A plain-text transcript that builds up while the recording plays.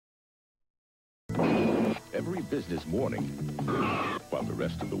every business morning while the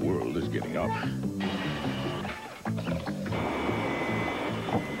rest of the world is getting up.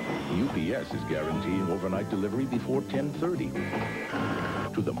 UPS is guaranteeing overnight delivery before 10:30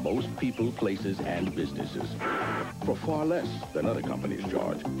 to the most people, places, and businesses for far less than other companies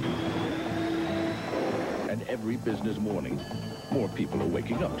charge. And every business morning, more people are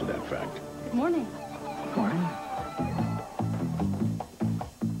waking up to that fact. Good morning. Good morning.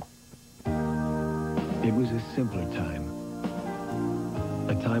 It was a simpler time.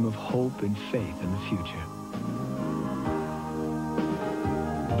 A time of hope and faith in the future.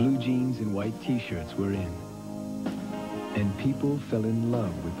 Blue jeans and white t-shirts were in. And people fell in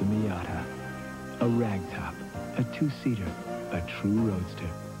love with the Miata. A ragtop, a two-seater, a true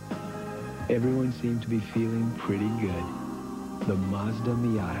roadster. Everyone seemed to be feeling pretty good. The Mazda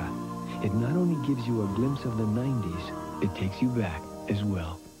Miata. It not only gives you a glimpse of the 90s, it takes you back as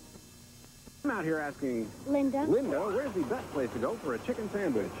well. I'm out here asking... Linda? Linda, where's the best place to go for a chicken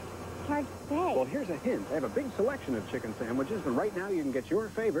sandwich? Hard to say. Well, here's a hint. They have a big selection of chicken sandwiches, and right now you can get your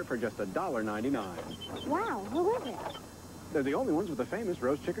favorite for just $1.99. Wow, who is it? They're the only ones with the famous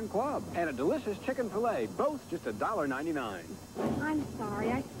roast chicken club. And a delicious chicken filet, both just $1.99. I'm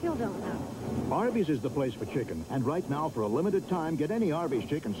sorry, I still don't know. Arby's is the place for chicken. And right now, for a limited time, get any Arby's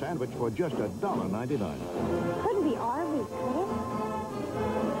chicken sandwich for just $1.99. Couldn't be Arby's, could it?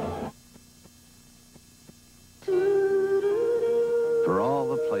 For all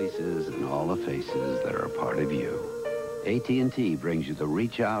the places and all the faces that are a part of you, AT&T brings you the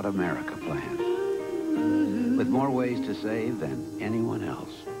Reach Out America plan. With more ways to save than anyone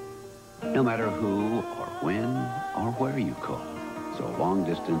else. No matter who or when or where you call. So long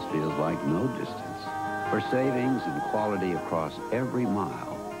distance feels like no distance. For savings and quality across every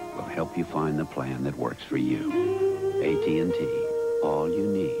mile, we'll help you find the plan that works for you. AT&T, all you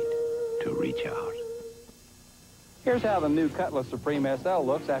need to reach out. Here's how the new Cutlass Supreme SL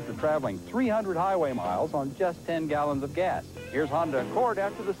looks after traveling 300 highway miles on just 10 gallons of gas. Here's Honda Accord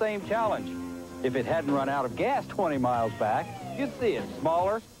after the same challenge. If it hadn't run out of gas 20 miles back, you'd see it.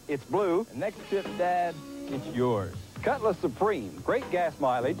 Smaller, it's blue, and next trip, Dad, it's yours. Cutlass Supreme, great gas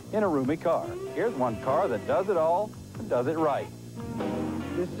mileage in a roomy car. Here's one car that does it all and does it right.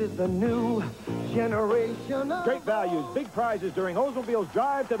 This is the new generation of... Great values, big prizes during Oldsmobile's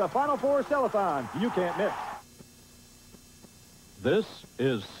drive to the Final Four Sell-a-thon. You can't miss. This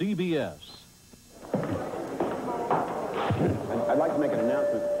is CBS. I'd like to make an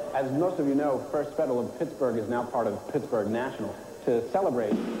announcement. As most of you know, First Federal of Pittsburgh is now part of Pittsburgh National. To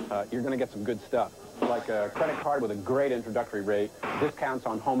celebrate, you're going to get some good stuff, like a credit card with a great introductory rate, discounts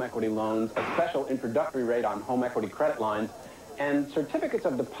on home equity loans, a special introductory rate on home equity credit lines, and certificates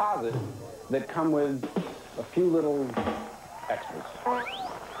of deposit that come with a few little extras.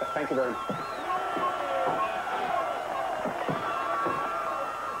 Thank you very much.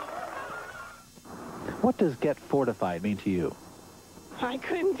 What does get fortified mean to you? I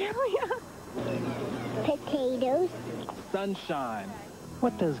couldn't tell you. Potatoes. Sunshine.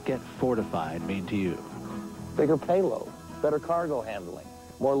 What does get fortified mean to you? Bigger payload, better cargo handling,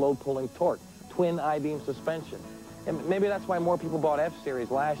 more load-pulling torque, twin I-beam suspension. And maybe that's why more people bought F-Series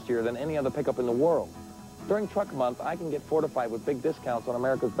last year than any other pickup in the world. During Truck Month, I can get fortified with big discounts on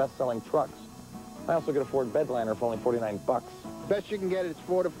America's best-selling trucks. I also get a Ford Bedliner for only 49 bucks. Best you can get, it's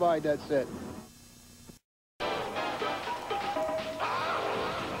fortified, that's it.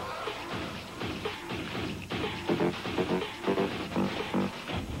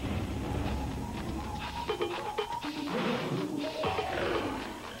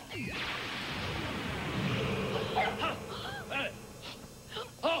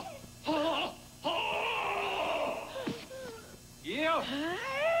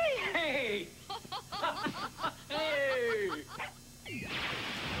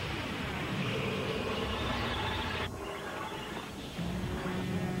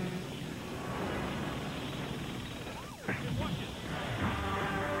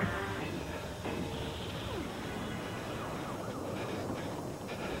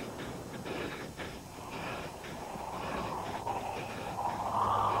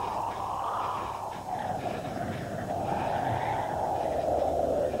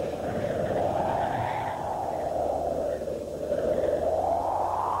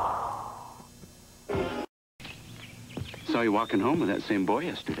 Saw you walking home with that same boy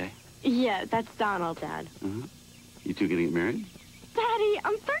yesterday. Yeah, that's Donald, Dad. You two gonna get married? Daddy,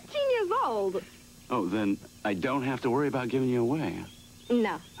 I'm 13 years old. Oh, then I don't have to worry about giving you away.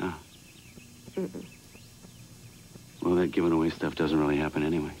 No. Oh. Well, that giving away stuff doesn't really happen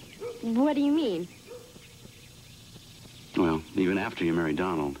anyway. What do you mean? Well, even after you marry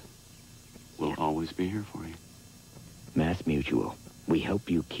Donald, We'll always be here for you. Mass Mutual. We hope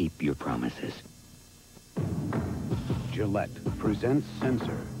you keep your promises. Gillette presents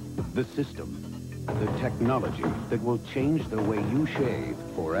Sensor, the system, the technology that will change the way you shave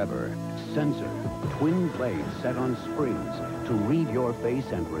forever. Sensor, twin blades set on springs to read your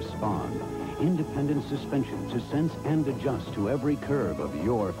face and respond. Independent suspension to sense and adjust to every curve of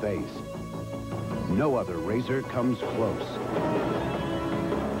your face. No other razor comes close.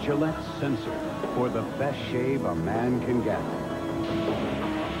 Gillette Sensor, for the best shave a man can get.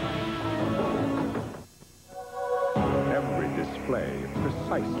 Every display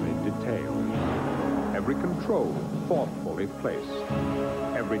precisely detailed. Every control thoughtfully placed.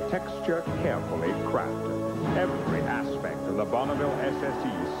 Every texture carefully crafted. Every aspect of the Bonneville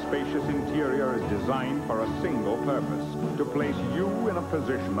SSE's spacious interior is designed for a single purpose, to place you in a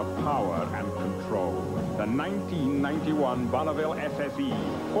position of power and control. The 1991 Bonneville SSE,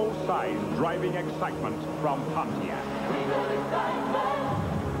 full-size driving excitement from Pontiac.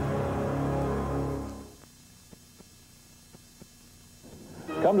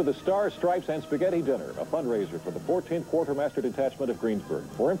 Come to the Stars, Stripes, and Spaghetti Dinner, a fundraiser for the 14th Quartermaster Detachment of Greensburg.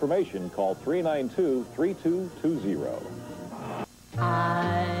 For information, call 392-3220.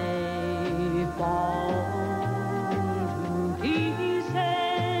 I fall to pieces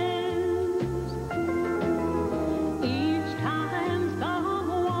each time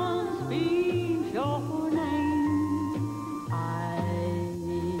someone speaks your name. I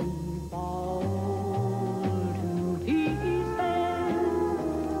fall to pieces.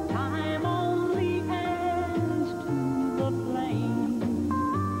 Time only adds to the flame.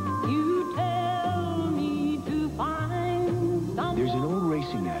 You tell me to find someone. There's an old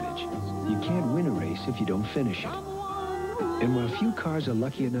racing adage. You can't win a race if you don't finish it. And while few cars are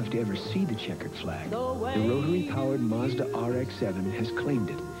lucky enough to ever see the checkered flag, the rotary-powered Mazda RX-7 has claimed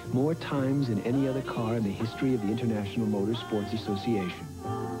it more times than any other car in the history of the International Motor Sports Association.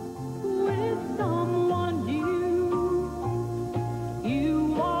 With someone new,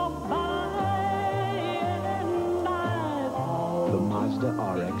 you walk by and I fall. The Mazda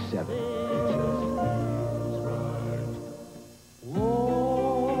RX-7.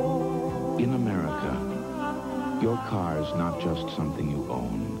 In America, your car is not just something you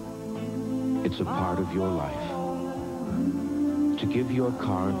own. It's a part of your life. To give your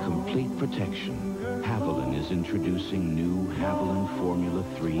car complete protection, Havoline is introducing new Havoline Formula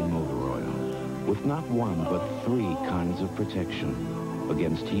 3 motor oil with not one but 3 kinds of protection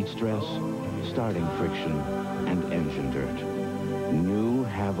against heat stress, starting friction, and engine dirt. New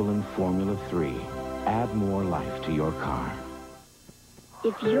Havoline Formula 3. Add more life to your car.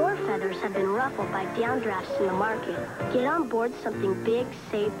 If your feathers have been ruffled by downdrafts in the market, get on board something big,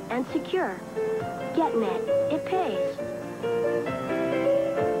 safe, and secure. Get Net. It pays.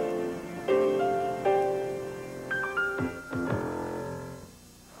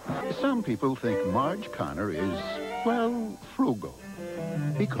 Some people think Marge Connor is, well, frugal.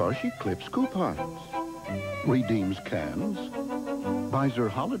 Because she clips coupons, redeems cans, buys her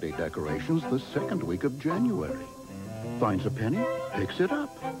holiday decorations the second week of January, finds a penny, picks it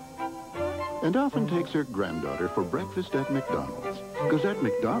up, and often takes her granddaughter for breakfast at McDonald's. Because at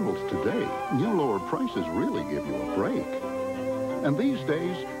McDonald's today, new lower prices really give you a break. And these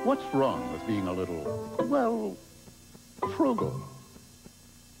days, what's wrong with being a little, well, frugal?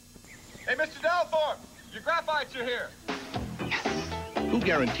 Hey, Mr. Dalthorpe, your graphites are here. Who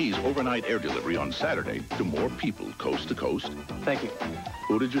guarantees overnight air delivery on Saturday to more people coast to coast? Thank you.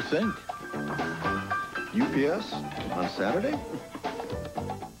 Who did you think? UPS on Saturday?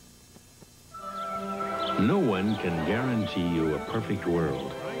 No one can guarantee you a perfect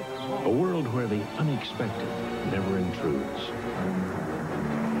world. A world where the unexpected never intrudes.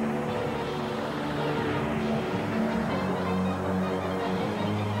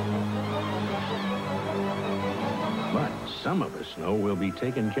 But some of us know we'll be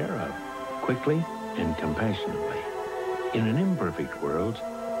taken care of, quickly and compassionately. In an imperfect world,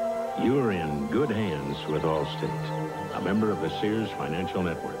 you're in good hands with Allstate, a member of the Sears Financial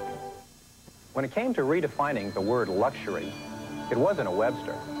Network. When it came to redefining the word luxury, it wasn't a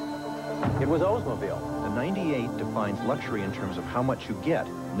Webster. It was Oldsmobile. The 98 defines luxury in terms of how much you get,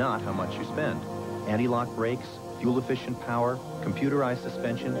 not how much you spend. Anti-lock brakes, fuel-efficient power, computerized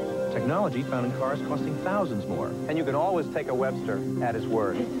suspension, technology found in cars costing thousands more. And you can always take a Webster at his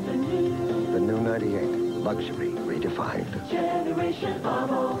word. The new 98, luxury redefined. Generation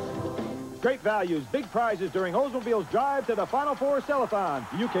of Great values, big prizes during Oldsmobile's drive to the Final Four Sell-a-thon.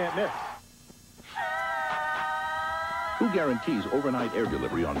 You can't miss. Who guarantees overnight air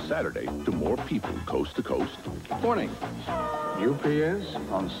delivery on Saturday to more people coast to coast? Morning. UPS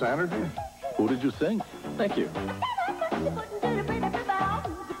on Saturday? Who did you think? Thank you.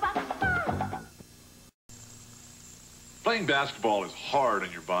 Playing basketball is hard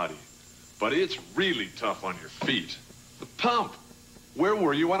on your body, but it's really tough on your feet. The pump. Where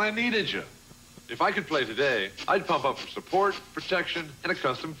were you when I needed you? If I could play today, I'd pump up for support, protection, and a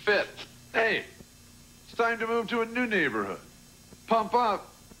custom fit. Hey, it's time to move to a new neighborhood. Pump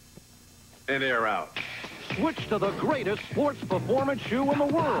up and air out. Switch to the greatest sports performance shoe in the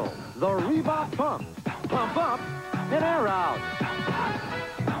world, the Reebok Pump. Pump up and air out.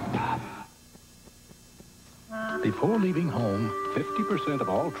 Before leaving home, 50% of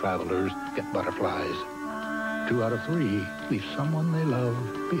all travelers get butterflies. 2 out of 3 leave someone they love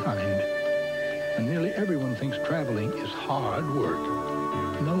behind. And nearly everyone thinks traveling is hard work.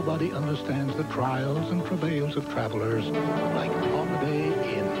 Nobody understands the trials and travails of travelers like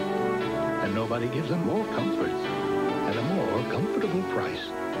Holiday Inn. And nobody gives them more comforts at a more comfortable price.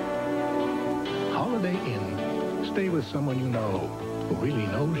 Holiday Inn. Stay with someone you know who really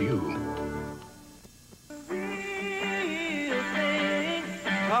knows you.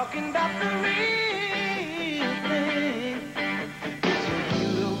 Talking about the real thing. It's a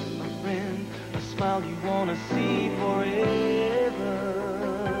hero, a friend, a smile you want to see forever.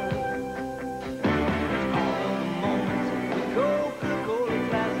 All the moments of the Coca-Cola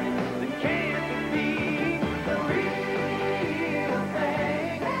classic that can't be the real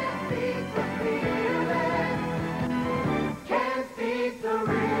thing. Can't beat the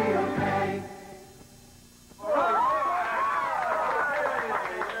real thing.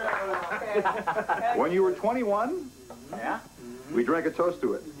 When you were 21, we drank a toast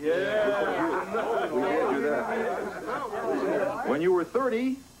to it. Yeah. We did do that. When you were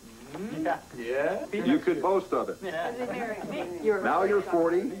 30, you could boast of it. Now you're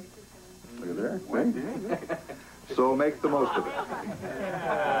 40. Look at there. See? So make the most of it.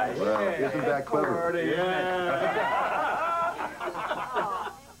 Well, isn't that clever?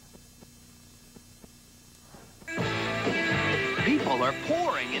 People are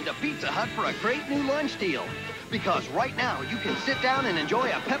pouring into Pizza Hut for a great new lunch deal. Because right now, you can sit down and enjoy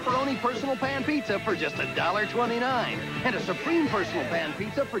a pepperoni personal pan pizza for just $1.29 and a supreme personal pan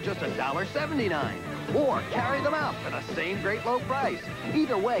pizza for just $1.79. Or carry them out for the same great low price.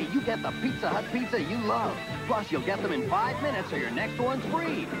 Either way, you get the Pizza Hut pizza you love. Plus, you'll get them in 5 minutes or your next one's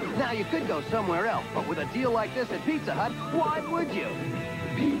free. Now, you could go somewhere else, but with a deal like this at Pizza Hut, why would you?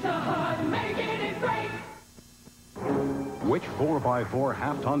 Pizza Hut, making it great. Which 4x4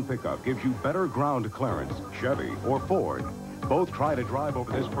 half-ton pickup gives you better ground clearance, Chevy or Ford? Both try to drive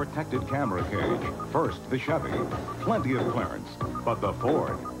over this protected camera cage. First, the Chevy, plenty of clearance. But the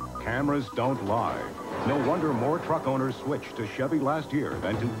Ford, cameras don't lie. No wonder more truck owners switched to Chevy last year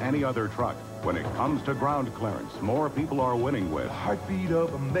than to any other truck. When it comes to ground clearance, more people are winning with Heartbeat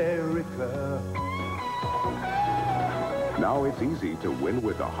of America. Now it's easy to win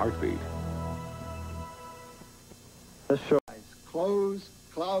with a heartbeat. Clothes,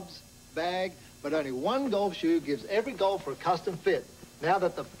 clubs, bag, but only one golf shoe gives every golfer a custom fit now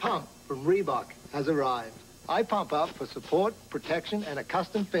that the pump from Reebok has arrived. I pump up for support, protection, and a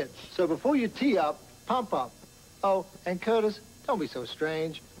custom fit. So before you tee up, pump up. Oh, and Curtis, don't be so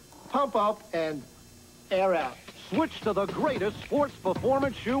strange. Pump up and air out. Switch to the greatest sports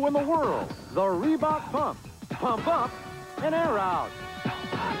performance shoe in the world, the Reebok Pump. Pump up and air out.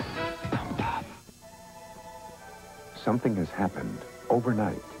 Something has happened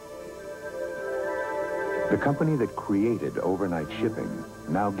overnight. The company that created overnight shipping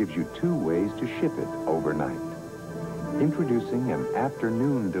now gives you 2 ways to ship it overnight. Introducing an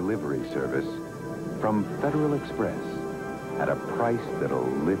afternoon delivery service from Federal Express at a price that'll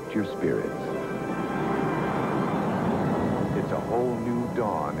lift your spirits. It's a whole new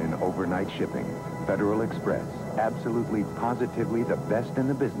dawn in overnight shipping. Federal Express, absolutely positively the best in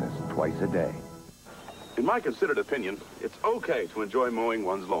the business twice a day. In my considered opinion, it's okay to enjoy mowing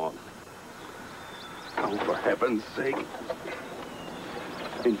one's lawn. Oh, for heaven's sake.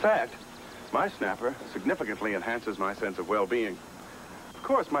 In fact, my snapper significantly enhances my sense of well-being. Of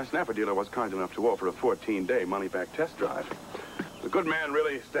course, my snapper dealer was kind enough to offer a 14-day money-back test drive. The good man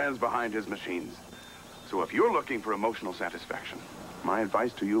really stands behind his machines. So if you're looking for emotional satisfaction, my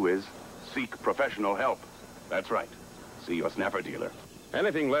advice to you is seek professional help. That's right. See your snapper dealer.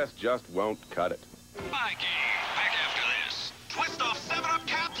 Anything less just won't cut it. Back after this. Twist off 7-Up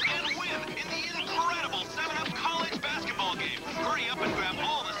caps and win in the incredible 7-Up college basketball game. Hurry up and grab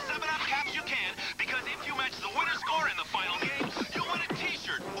all the 7-Up caps you can, because if you match the winner score in the final game, you'll win a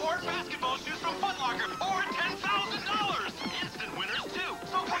t-shirt or basketball shoes from Foot Locker or $10,000. Instant winners, too.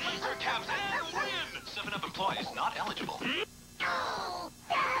 So please your caps and win. 7-Up employees not eligible.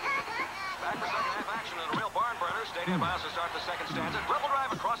 Back miles to start the second stanza. Rebel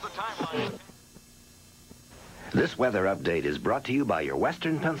drive across the timeline. This weather update is brought to you by your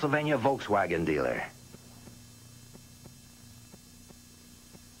Western Pennsylvania Volkswagen dealer.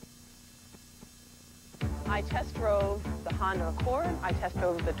 I test drove the Honda Accord, I test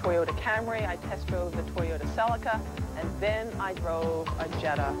drove the Toyota Camry, I test drove the Toyota Celica, and then I drove a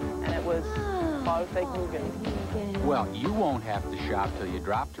Jetta, and it was all fake Mugen. Well, you won't have to shop till you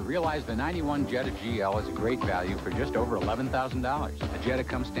drop to realize the 91 Jetta GL is a great value for just over $11,000. The Jetta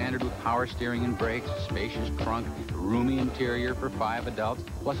comes standard with power steering and brakes, a spacious trunk, a roomy interior for 5 adults,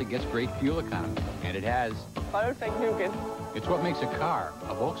 plus it gets great fuel economy. And it has all fake Mugen. It's what makes a car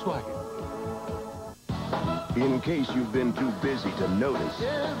a Volkswagen. In case you've been too busy to notice,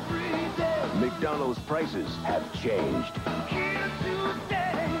 McDonald's prices have changed.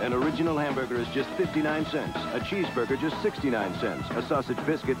 An original hamburger is just 59 cents. A cheeseburger just 69 cents. A sausage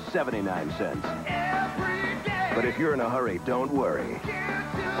biscuit, 79 cents. But if you're in a hurry, don't worry.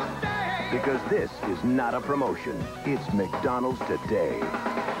 Because this is not a promotion. It's McDonald's today.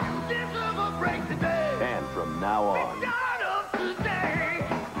 And from now on.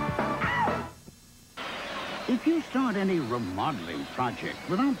 If you start any remodeling project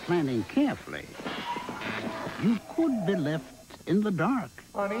without planning carefully, you could be left in the dark.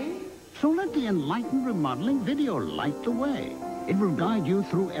 Honey? So let the Enlightened Remodeling video light the way. It will guide you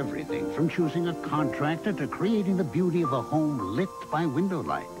through everything, from choosing a contractor to creating the beauty of a home lit by window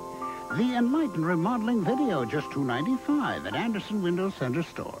light. The Enlightened Remodeling video, just $2.95 at Anderson Window Center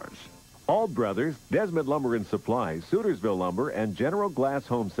stores. All Brothers, Desmond Lumber and Supply, Sutersville Lumber, and General Glass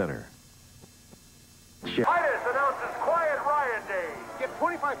Home Center. Midas announces Quiet Riot Day. Get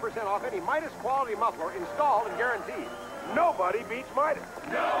 25% off any Midas quality muffler installed and guaranteed. Nobody beats Midas.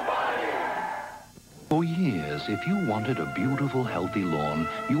 Nobody! For years, if you wanted a beautiful, healthy lawn,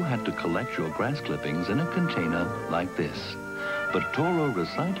 you had to collect your grass clippings in a container like this. But Toro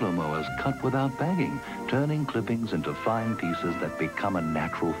recycler mowers cut without bagging, turning clippings into fine pieces that become a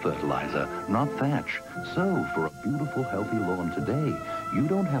natural fertilizer, not thatch. So, for a beautiful, healthy lawn today, you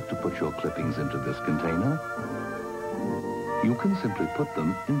don't have to put your clippings into this container. You can simply put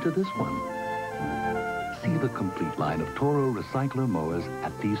them into this one. See the complete line of Toro recycler mowers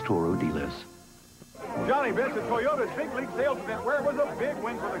at these Toro dealers. Johnny Bits at Toyota's Big League Sales Event, where it was a big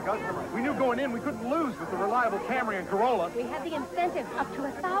win for the customer. We knew going in we couldn't lose with the reliable Camry and Corolla. We had the incentives up to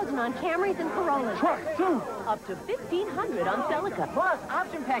 $1,000 on Camrys and Corollas. Trucks, too. Up to $1,500 on Celica. Plus,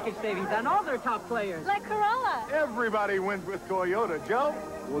 option package savings on all their top players. Like Corolla. Everybody wins with Toyota, Joe.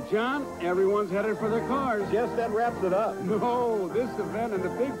 Well, John, everyone's headed for their cars. Yes, that wraps it up. No, this event and the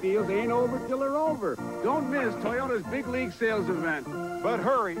big deals ain't over till they're over. Don't miss Toyota's Big League Sales Event. But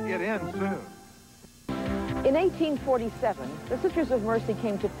hurry, it ends soon. In 1847, the Sisters of Mercy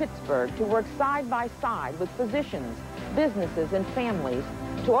came to Pittsburgh to work side by side with physicians, businesses, and families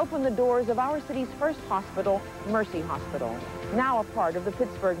to open the doors of our city's first hospital, Mercy Hospital, now a part of the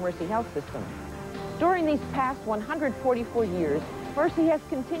Pittsburgh Mercy Health System. During these past 144 years, Mercy has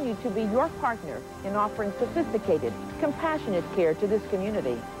continued to be your partner in offering sophisticated, compassionate care to this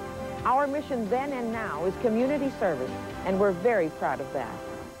community. Our mission then and now is community service, and we're very proud of that.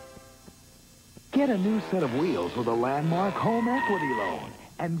 Get a new set of wheels with a landmark home equity loan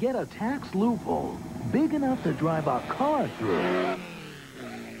and get a tax loophole big enough to drive a car through.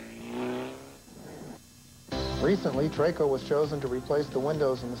 Recently, Traco was chosen to replace the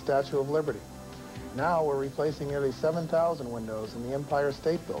windows in the Statue of Liberty. Now we're replacing nearly 7,000 windows in the Empire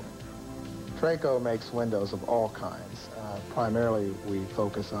State Building. Traco makes windows of all kinds. Primarily, we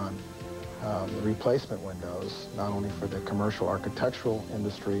focus on the replacement windows, not only for the commercial architectural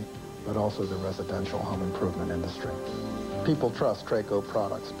industry, but also the residential home improvement industry. People trust Traco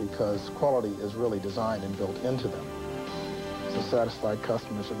products because quality is really designed and built into them. So satisfied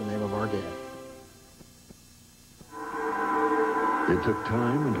customers are the name of our game. It took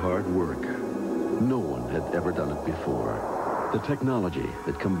time and hard work. No one had ever done it before. The technology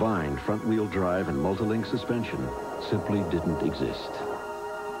that combined front-wheel drive and multi-link suspension simply didn't exist.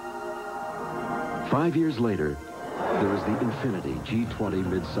 5 years later, there is the Infiniti G20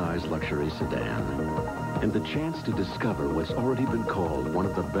 midsize luxury sedan. And the chance to discover what's already been called one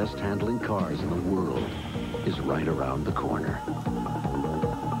of the best handling cars in the world is right around the corner.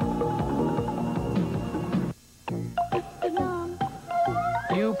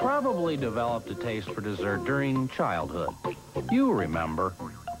 You probably developed a taste for dessert during childhood. You remember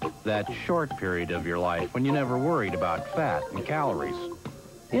that short period of your life when you never worried about fat and calories.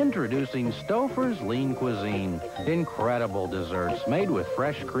 Introducing Stouffer's Lean Cuisine. Incredible desserts made with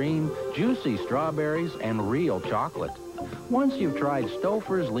fresh cream, juicy strawberries, and real chocolate. Once you've tried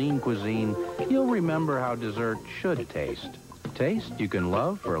Stouffer's Lean Cuisine, you'll remember how dessert should taste. Taste you can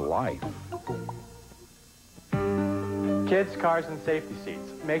love for life. Kids, cars, and safety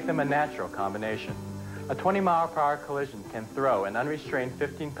seats make them a natural combination. A 20-mile-per-hour collision can throw an unrestrained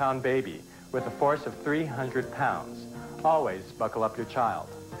 15-pound baby with a force of 300 pounds. Always buckle up your child.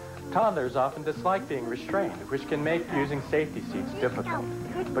 Toddlers often dislike being restrained, which can make using safety seats difficult.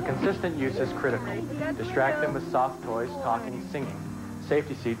 But consistent use is critical. Distract them with soft toys, talking, singing.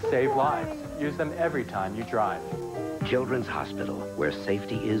 Safety seats save lives. Use them every time you drive. Children's Hospital, where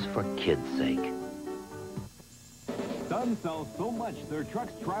safety is for kids' sake. Sun sells so much, their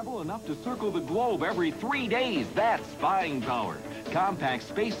trucks travel enough to circle the globe every 3 days. That's buying power. Compact,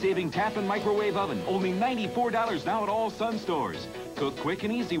 space-saving tap and microwave oven. Only $94 now at all Sun stores. Cook quick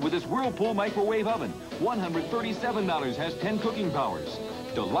and easy with this Whirlpool microwave oven. $137 has 10 cooking powers.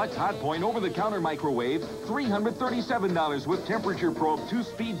 Deluxe Hotpoint over-the-counter microwave. $337 with temperature probe,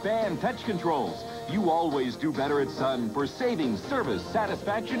 2-speed band touch controls. You always do better at Sun for savings, service,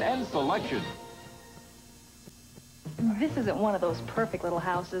 satisfaction, and selection. This isn't one of those perfect little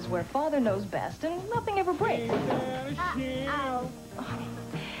houses where father knows best and nothing ever breaks.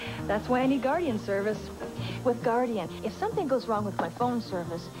 That's why I need Guardian service. With Guardian, if something goes wrong with my phone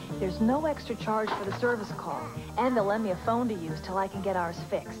service, there's no extra charge for the service call. And they'll lend me a phone to use till I can get ours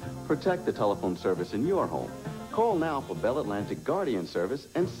fixed. Protect the telephone service in your home. Call now for Bell Atlantic Guardian service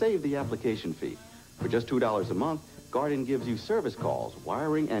and save the application fee. For just $2 a month, Guardian gives you service calls,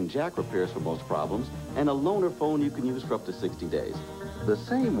 wiring and jack repairs for most problems, and a loaner phone you can use for up to 60 days. The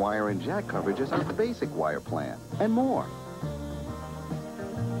same wire and jack coverages as the basic wire plan, and more.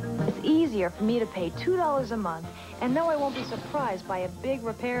 It's easier for me to pay $2 a month and know I won't be surprised by a big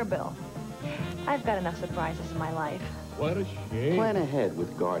repair bill. I've got enough surprises in my life. What a shame. Plan ahead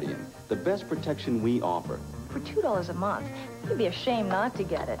with Guardian, the best protection we offer. For $2 a month, it'd be a shame not to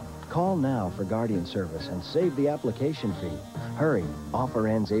get it. Call now for Guardian service and save the application fee. Hurry, offer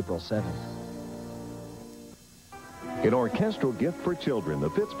ends April 7th. An orchestral gift for children, the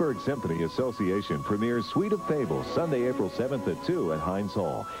Pittsburgh Symphony Association premieres Suite of Fables Sunday, April 7th at 2 at Heinz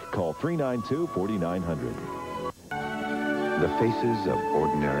Hall. Call 392-4900. The faces of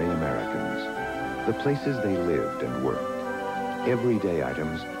ordinary Americans. The places they lived and worked. Everyday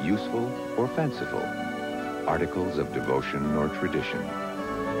items, useful or fanciful. Articles of devotion or tradition.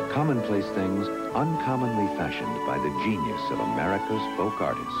 Commonplace things uncommonly fashioned by the genius of America's folk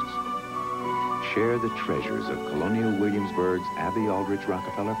artists. Share the treasures of Colonial Williamsburg's Abbey Aldrich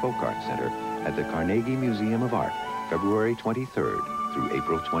Rockefeller Folk Art Center at the Carnegie Museum of Art, February 23rd through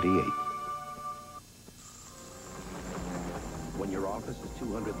April 28th. When your office is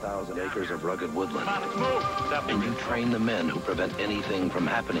 200,000 acres of rugged woodland, and you train the men who prevent anything from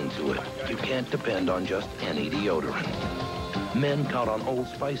happening to it, you can't depend on just any deodorant. Men count on Old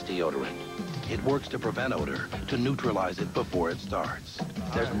Spice deodorant. It works to prevent odor, to neutralize it before it starts.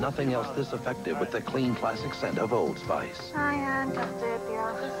 There's nothing else this effective with the clean classic scent of Old Spice. Hi, I'm just at the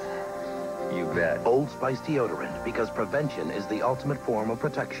office. You bet. Old Spice deodorant, because prevention is the ultimate form of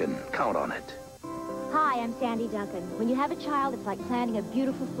protection. Count on it. Hi, I'm Sandy Duncan. When you have a child, it's like planting a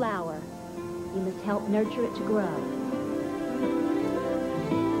beautiful flower. You must help nurture it to grow.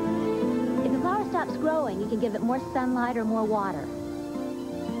 If the flower stops growing, you can give it more sunlight or more water.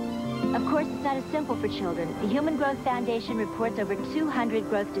 Of course, it's not as simple for children. The Human Growth Foundation reports over 200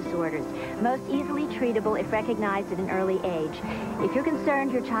 growth disorders, most easily treatable if recognized at an early age. If you're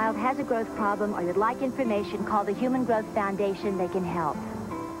concerned your child has a growth problem or you'd like information, call the Human Growth Foundation. They can help.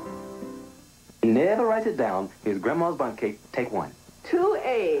 Never write it down. Here's Grandma's bundt cake. Take one. 2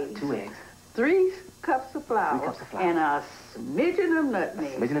 eggs. 2 eggs. 3 cups of flour. 3 cups of flour. And a smidgen of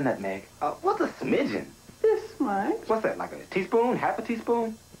nutmeg. Smidgen of nutmeg. What's a smidgen? This much. What's that, like a teaspoon? Half a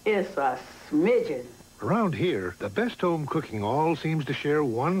teaspoon? It's a smidgen. Around here, the best home cooking all seems to share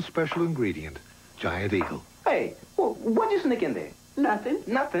one special ingredient, Giant Eagle. Hey, well, what'd you sneak in there? Nothing.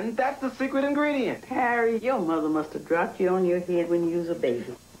 Nothing? That's the secret ingredient. Harry, your mother must have dropped you on your head when you was a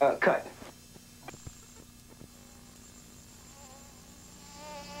baby. Cut.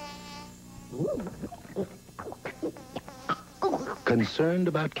 Concerned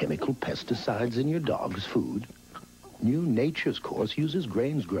about chemical pesticides in your dog's food? New Nature's Course uses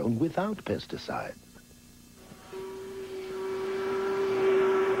grains grown without pesticide.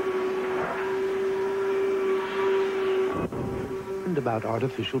 Concerned about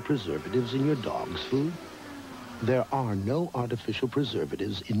artificial preservatives in your dog's food? There are no artificial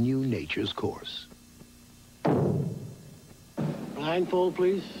preservatives in New Nature's Course. Blindfold,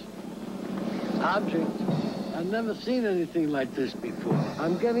 please. Object. I've never seen anything like this before.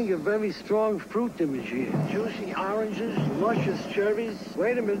 I'm getting a very strong fruit image here. Juicy oranges, luscious cherries.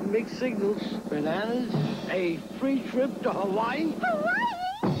 Wait a minute, mixed signals. Bananas. A free trip to Hawaii.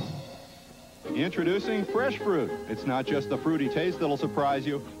 Hawaii! Introducing Fresh Fruit. It's not just the fruity taste that'll surprise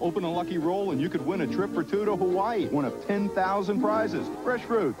you. Open a lucky roll and you could win a trip for two to Hawaii. One of 10,000 prizes. Fresh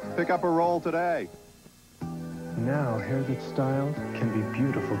Fruit. Pick up a roll today. Now, hair that's styled can be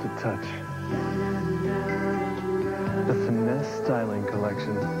beautiful to touch. The Finesse Styling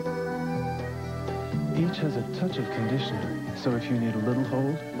Collection. Each has a touch of conditioner, so if you need a little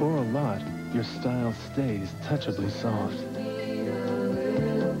hold or a lot, your style stays touchably soft.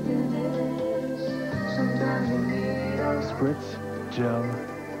 Spritz, gel,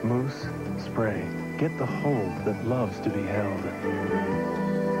 mousse, spray. Get the hold that loves to be held.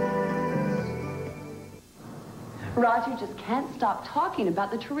 Roger just can't stop talking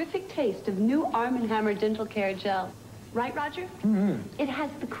about the terrific taste of new Arm & Hammer Dental Care Gel. Right, Roger? Mm-hmm. It has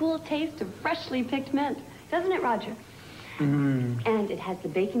the cool taste of freshly picked mint. Doesn't it, Roger? Mm-hmm. And it has the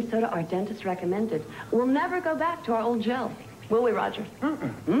baking soda our dentist recommended. We'll never go back to our old gel. Will we, Roger?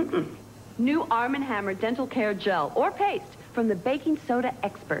 Mm-mm. Mm-mm. New Arm & Hammer Dental Care Gel or paste from the baking soda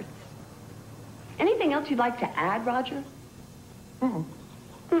experts. Anything else you'd like to add, Roger? Mm-mm.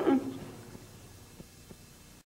 Mm-mm.